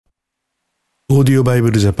オーディオバイ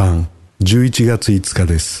ブルジャパン11月5日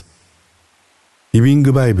です。リビン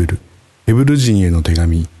グバイブルヘブル人への手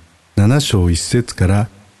紙7章1節から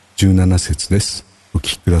17節です。お聞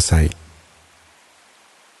きください。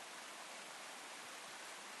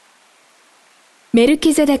メル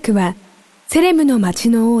キゼデクはセレムの町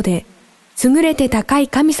の王で優れて高い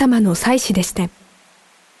神様の祭司でした。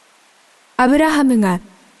アブラハムが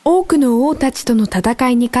多くの王たちとの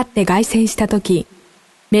戦いに勝って凱旋したとき、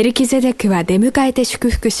メルキゼデクは出迎えて祝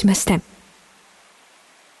福しました。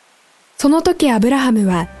その時アブラハム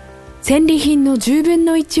は戦利品の10分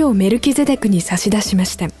の1をメルキゼデクに差し出しま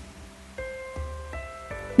した。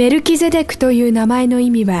メルキゼデクという名前の意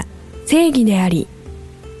味は正義であり、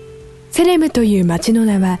セレムという町の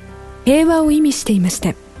名は平和を意味していまし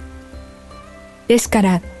た。ですか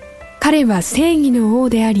ら彼は正義の王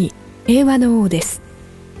であり平和の王です。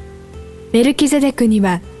メルキゼデクに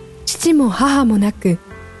は父も母もなく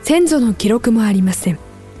先祖の記録もありません。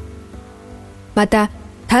また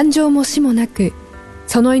誕生も死もなく、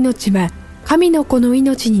その命は神の子の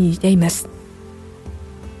命に似ています。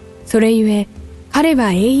それゆえ彼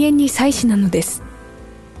は永遠に祭司なのです。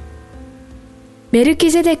メルキ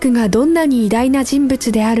ゼデクがどんなに偉大な人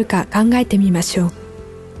物であるか考えてみましょう。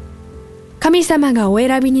神様がお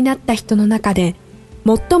選びになった人の中で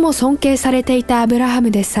最も尊敬されていたアブラハム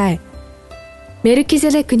でさえ、メルキゼ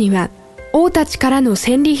デクには王たちからの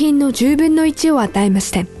戦利品の10分の1を与えま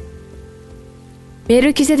した。メ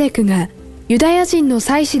ルキゼデクがユダヤ人の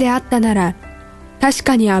祭司であったなら、確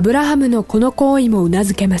かにアブラハムのこの行為も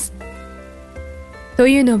頷けます。と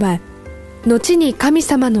いうのは、後に神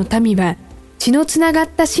様の民は血のつながっ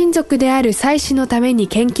た親族である祭司のために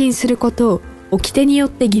献金することを掟によっ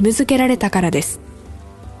て義務付けられたからです。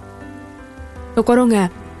ところが、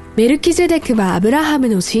メルキゼデクはアブラハム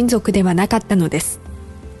の親族ではなかったのです。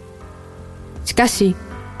しかし、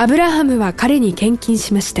アブラハムは彼に献金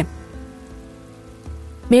しました。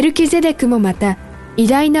メルキゼデクもまた、偉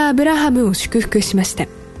大なアブラハムを祝福しました。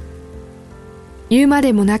言うま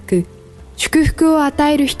でもなく、祝福を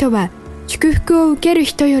与える人は、祝福を受ける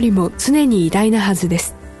人よりも常に偉大なはずで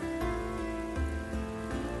す。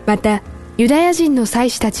また、ユダヤ人の祭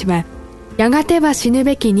司たちは、やがては死ぬ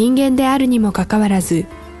べき人間であるにもかかわらず、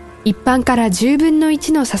一般から10分の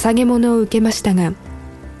1の捧げ物を受けましたが、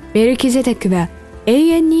メルキゼデクは永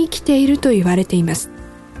遠に生きていると言われています。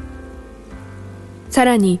さ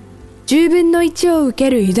らに、10分の1を受け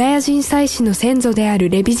るユダヤ人祭司の先祖である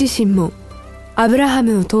レビ自身も、アブラハ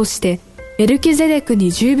ムを通してメルキゼデクに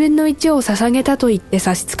10分の1を捧げたと言って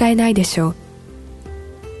差し支えないでしょう。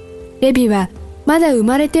レビはまだ生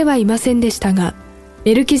まれてはいませんでしたが、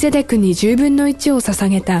メルキゼデクに10分の1を捧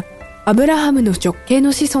げたアブラハムの直系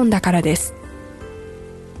の子孫だからです。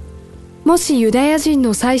もしユダヤ人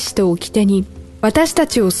の祭司と掟に私た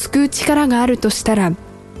ちを救う力があるとしたら、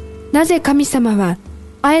なぜ神様は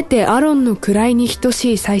あえてアロンの位に等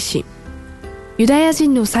しい祭司、ユダヤ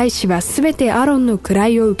人の祭司はすべてアロンの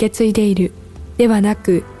位を受け継いでいるではな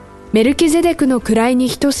く、メルキゼデクの位に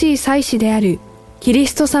等しい祭司であるキリ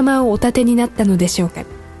スト様をお立てになったのでしょうか。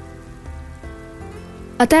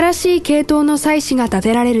新しい系統の祭司が立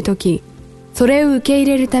てられるとき、それを受け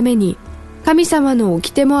入れるために神様の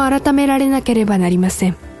掟も改められなければなりませ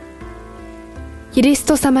ん。キリス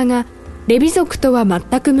ト様がレビ族とは全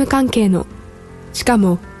く無関係の、しか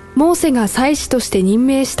もモーセが祭司として任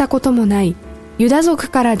命したこともないユダ族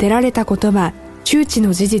から出られたことは周知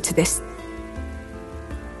の事実です。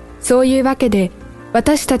そういうわけで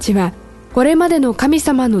私たちはこれまでの神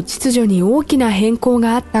様の秩序に大きな変更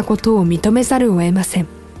があったことを認めざるを得ません。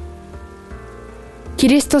キ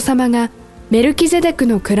リスト様がメルキゼデク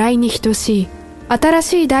の位に等しい新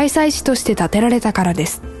しい大祭司として立てられたからで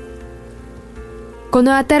す。こ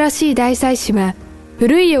の新しい大祭司は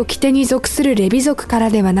古い掟に属するレビ族から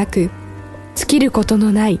ではなく、尽きること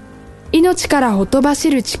のない命からほとば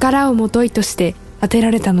しる力をもといとして立て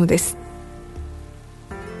られたのです。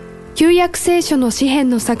旧約聖書の詩編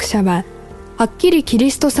の作者ははっきりキ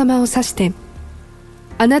リスト様を指して、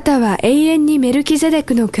あなたは永遠にメルキゼデ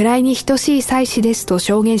クの位に等しい祭司ですと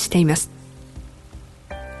証言しています。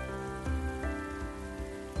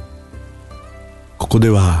ここで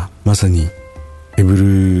はまさにヘブ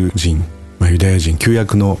ル人、ユダヤ人、旧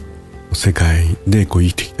約の世界で生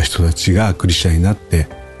きてきた人たちがクリスチャンになって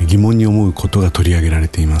疑問に思うことが取り上げられ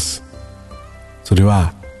ています。それ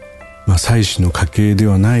は、祭司の家系で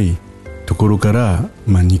はないところから、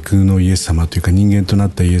肉のイエス様というか人間とな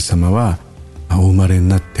ったイエス様はお生まれに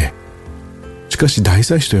なって、しかし大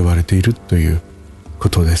祭司と呼ばれているというこ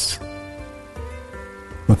とです。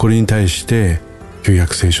これに対して旧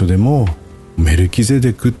約聖書でもメルキゼ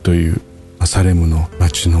デクというサレムの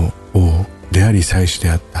町の王であり祭司で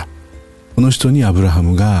あった。この人にアブラハ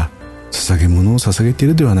ムが捧げ物を捧げてい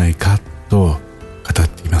るではないかと語っ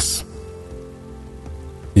ています。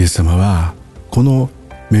イエス様はこの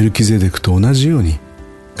メルキゼデクと同じように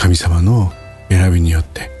神様の選びによっ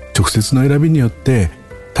て、直接の選びによって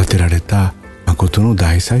立てられた誠の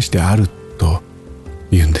大祭司であると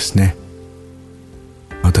言うんですね。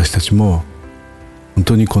私たちも本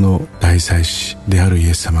当にこの大祭司であるイ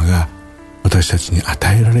エス様が私たちに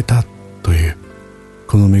与えられたという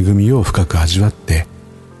この恵みを深く味わって、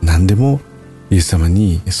何でもイエス様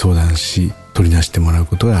に相談し取りなしてもらう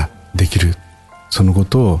ことができる、そのこ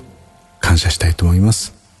とを感謝したいと思いま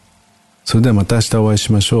す。それではまた明日お会い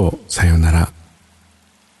しましょう。さようなら。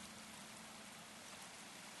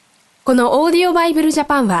このオーディオバイブルジャ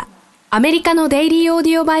パンはアメリカのデイリーオーデ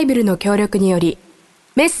ィオバイブルの協力により、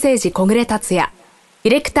メッセージ小暮達也、デ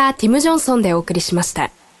ィレクターティム・ジョンソンでお送りしまし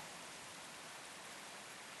た。